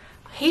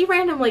 He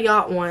randomly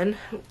got one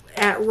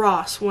at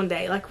Ross one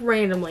day, like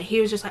randomly.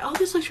 He was just like, oh,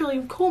 this looks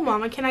really cool,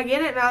 Mama. Can I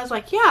get it? And I was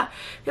like, yeah.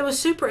 It was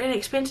super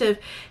inexpensive.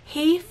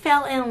 He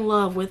fell in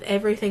love with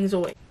everything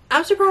Zoid.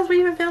 I'm surprised we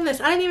even found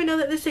this. I didn't even know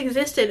that this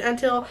existed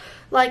until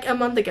like a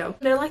month ago.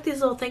 They're like these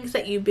little things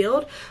that you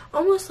build,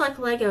 almost like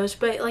Legos,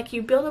 but like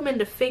you build them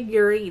into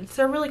figurines.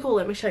 They're really cool.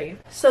 Let me show you.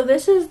 So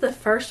this is the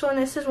first one.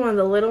 This is one of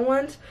the little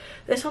ones.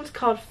 This one's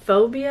called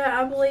Phobia,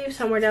 I believe.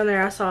 Somewhere down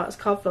there I saw it's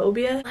called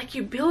Phobia. Like,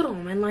 you build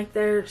them and like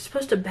they're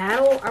supposed to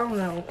battle. I don't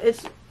know.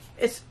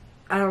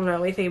 I don't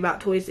know anything about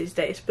toys these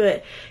days,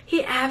 but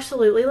he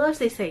absolutely loves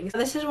these things.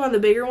 This is one of the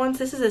bigger ones.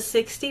 This is a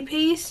 60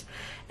 piece,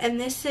 and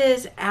this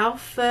is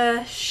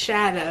Alpha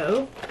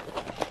Shadow.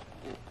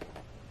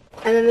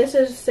 And then this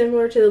is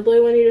similar to the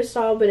blue one you just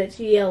saw, but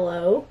it's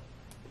yellow.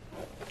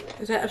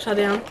 Is that upside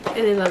down?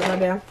 It is upside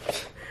down.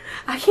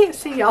 I can't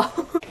see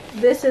y'all.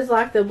 This is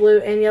like the blue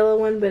and yellow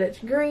one, but it's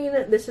green.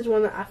 This is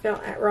one that I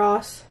found at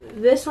Ross.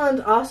 This one's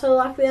also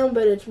like them,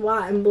 but it's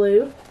white and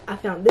blue. I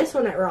found this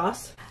one at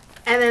Ross.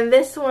 And then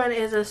this one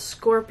is a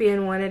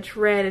scorpion one. It's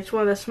red. It's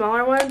one of the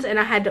smaller ones, and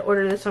I had to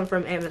order this one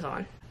from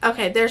Amazon.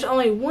 Okay, there's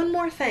only one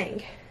more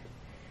thing,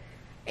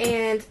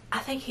 and I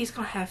think he's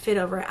going to have fit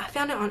over it. I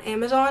found it on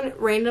Amazon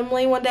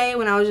randomly one day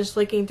when I was just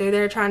looking through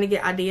there trying to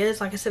get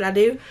ideas. Like I said, I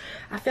do.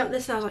 I found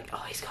this, and I was like,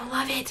 oh, he's going to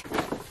love it.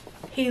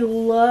 He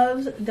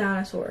loves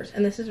dinosaurs,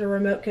 and this is a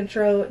remote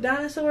control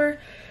dinosaur.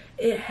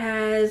 It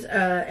has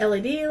a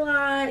LED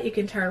light. You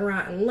can turn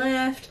right and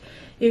left.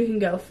 You can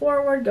go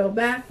forward, go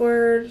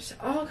backwards,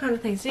 all kinds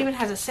of things. It even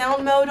has a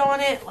sound mode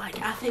on it.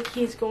 Like, I think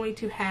he's going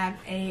to have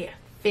a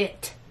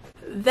fit.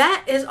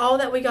 That is all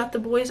that we got the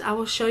boys. I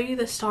will show you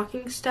the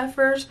stocking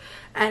stuffers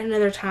at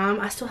another time.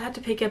 I still have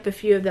to pick up a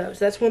few of those.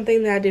 That's one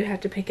thing that I do have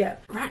to pick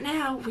up. Right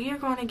now, we are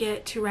going to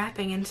get to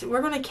wrapping, and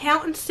we're going to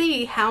count and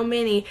see how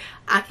many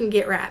I can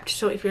get wrapped.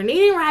 So if you're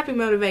needing wrapping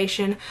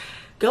motivation,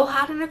 go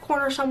hide in a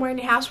corner somewhere in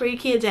your house where your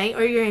kids ain't,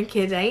 or your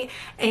kids ain't,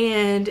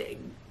 and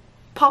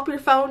pop your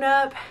phone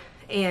up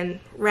and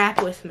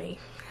wrap with me.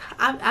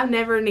 I've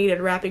never needed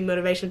wrapping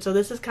motivation, so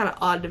this is kind of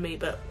odd to me,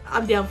 but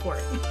I'm down for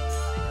it.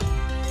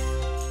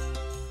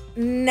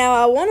 Now,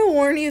 I want to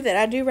warn you that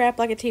I do wrap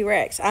like a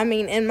T-Rex. I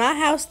mean, in my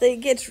house, it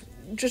gets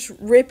just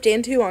ripped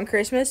into on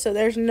Christmas, so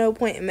there's no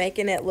point in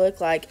making it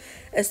look like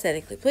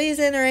aesthetically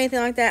pleasing or anything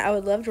like that. I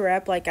would love to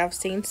wrap like I've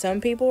seen some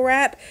people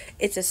wrap.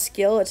 It's a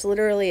skill. It's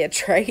literally a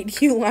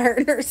trade you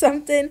learn or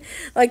something.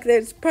 Like,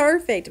 that's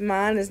perfect.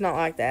 Mine is not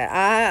like that.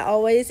 I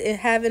always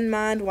have in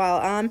mind while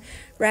I'm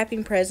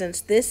wrapping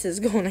presents, this is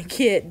going to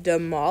get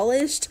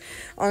demolished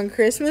on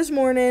Christmas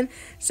morning,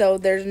 so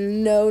there's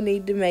no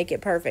need to make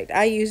it perfect.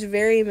 I use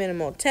very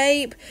minimal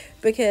tape,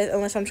 because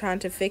unless I'm trying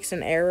to fix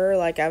an error,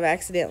 like I've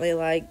accidentally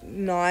like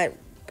not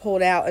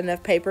pulled out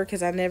enough paper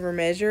because I never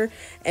measure,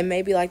 and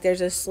maybe like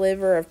there's a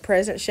sliver of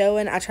present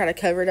showing, I try to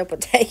cover it up with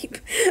tape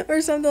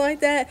or something like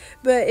that.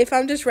 But if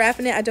I'm just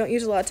wrapping it, I don't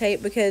use a lot of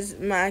tape, because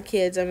my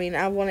kids, I mean,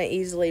 I want it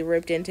easily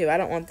ripped into. I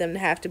don't want them to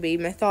have to be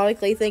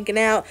methodically thinking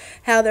out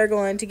how they're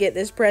going to get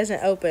this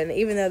present open,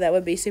 even though that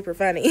would be super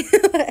funny.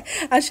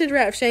 I should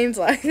wrap Shane's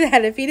like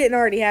that. If he didn't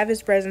already have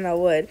his present, I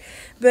would.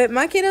 But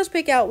my kiddos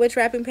pick out which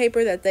wrapping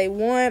paper that they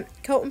want.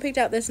 Colton picked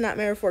out this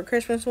Nightmare Before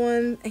Christmas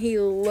one. He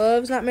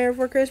loves Nightmare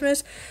Before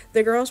Christmas.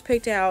 The girls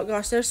picked out,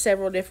 gosh, there's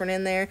several different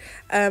in there.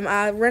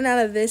 I run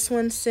out of this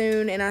one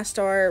soon, and I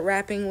start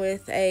wrapping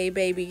with a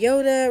Baby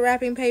Yoda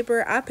wrapping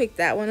paper. I picked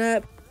that one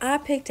up. I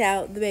picked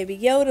out the Baby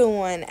Yoda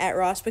one at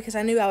Ross because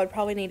I knew I would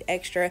probably need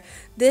extra.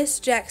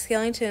 This Jack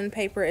Skellington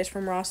paper is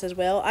from Ross as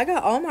well. I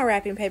got all my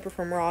wrapping paper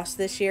from Ross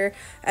this year,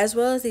 as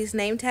well as these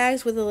name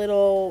tags with a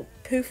little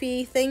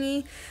poofy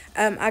thingy.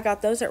 I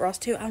got those at Ross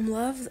too. I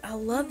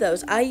love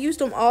those. I used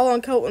them all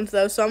on Colton's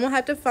though, so I'm gonna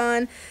have to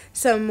find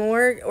some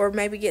more, or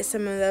maybe get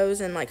some of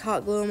those and like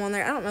hot glue them on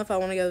there. I don't know if I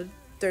want to go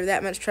through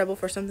that much trouble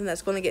for something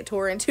that's going to get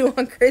tore into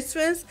on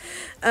Christmas,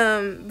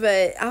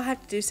 but I'll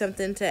have to do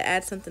something to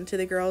add something to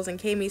the girls and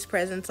Kami's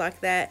presents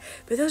like that.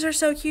 But those are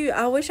so cute.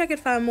 I wish I could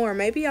find more.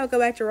 Maybe I'll go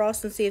back to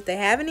Ross and see if they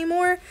have any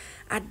more.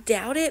 I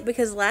doubt it,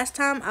 because last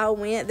time I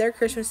went, their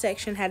Christmas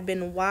section had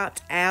been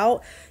wiped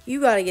out. You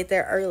got to get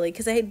there early,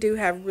 because they do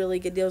have really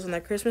good deals on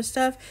their Christmas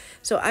stuff.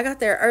 So I got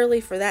there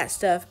early for that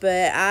stuff,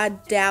 but I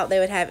doubt they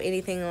would have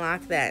anything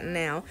like that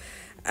now.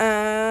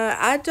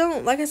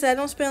 Like I said, I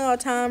don't spend a lot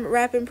of time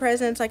wrapping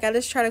presents. Like, I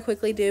just try to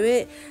quickly do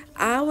it.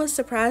 I was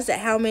surprised at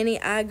how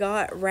many I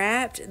got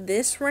wrapped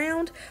this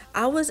round.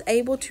 I was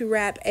able to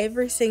wrap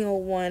every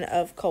single one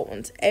of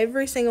Colton's.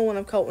 Every single one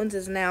of Colton's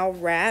is now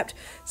wrapped.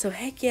 So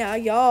heck yeah,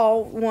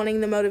 y'all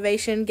wanting the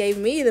motivation gave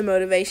me the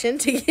motivation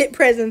to get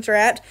presents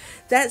wrapped.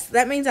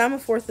 That means I'm a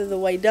fourth of the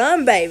way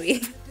done,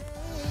 baby.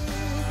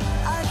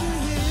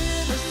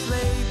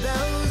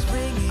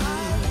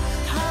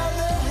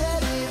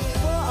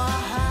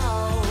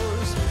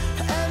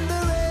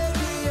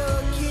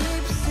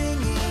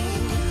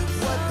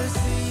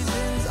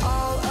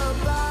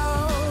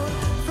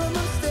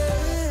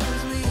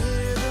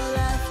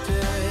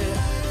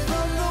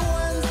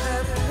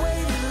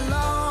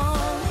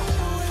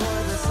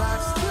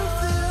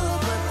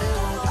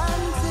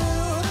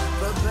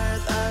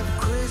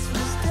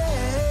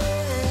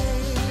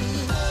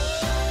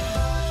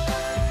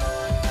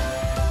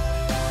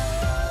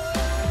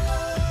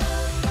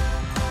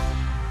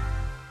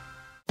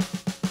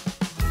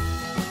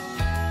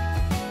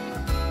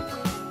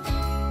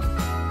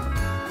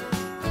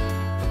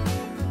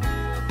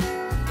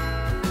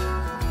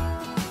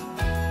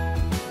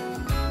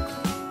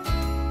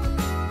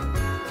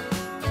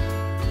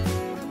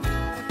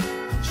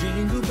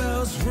 Jingle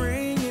bells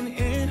ringing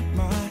in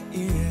my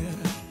ear.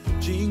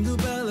 Jingle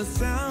bell, a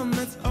sound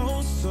that's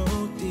oh so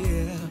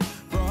dear.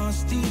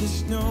 Frosty the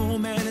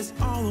snowman is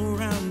all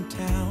around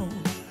town.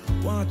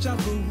 Watch out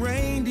for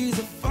reindeers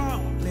are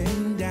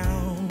falling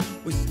down.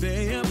 We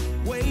stay up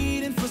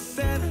waiting for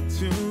Santa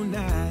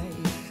tonight.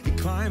 He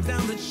climbs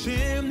down the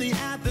chimney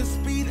at the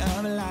speed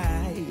of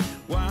light,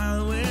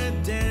 while we're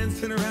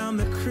dancing around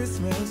the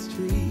Christmas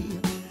tree,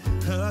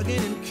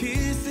 hugging and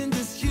kissing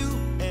just you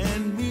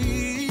and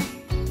me.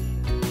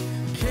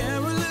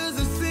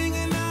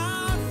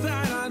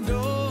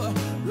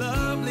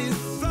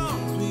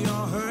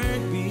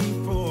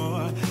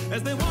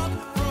 As they walk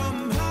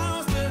from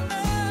house to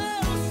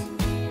house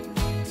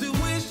to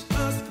wish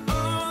us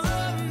all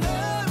a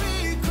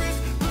Merry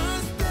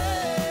Christmas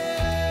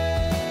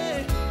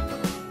Day.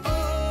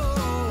 Oh,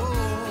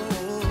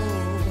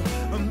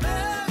 a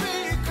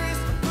Merry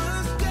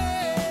Christmas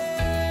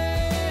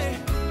Day.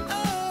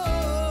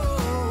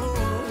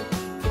 Oh.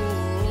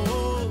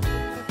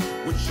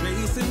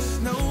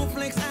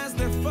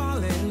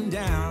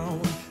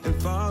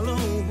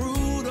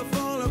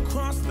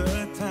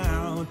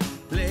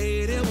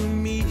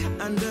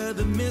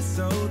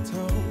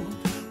 mistletoe,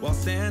 while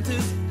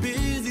Santa's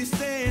busy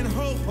saying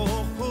ho, ho,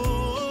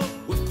 ho.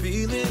 We're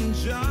feeling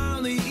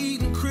jolly,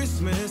 eating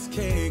Christmas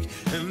cake,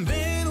 and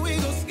then we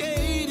go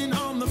skating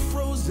on the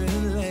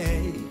frozen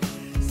lake,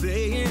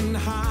 saying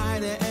hi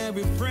to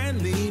every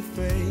friendly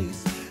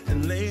face,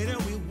 and later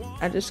we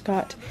walk. I just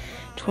got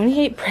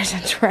 28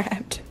 presents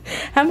wrapped.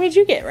 How many did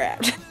you get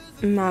wrapped?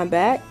 My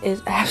back is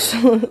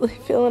absolutely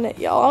feeling it,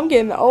 y'all. I'm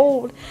getting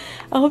old.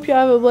 I hope y'all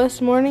have a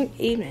blessed morning,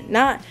 evening,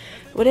 night,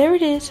 whatever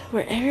it is,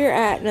 wherever you're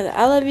at. Know that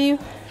I love you,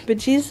 but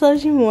Jesus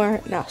loves you more,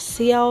 and I'll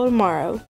see y'all tomorrow.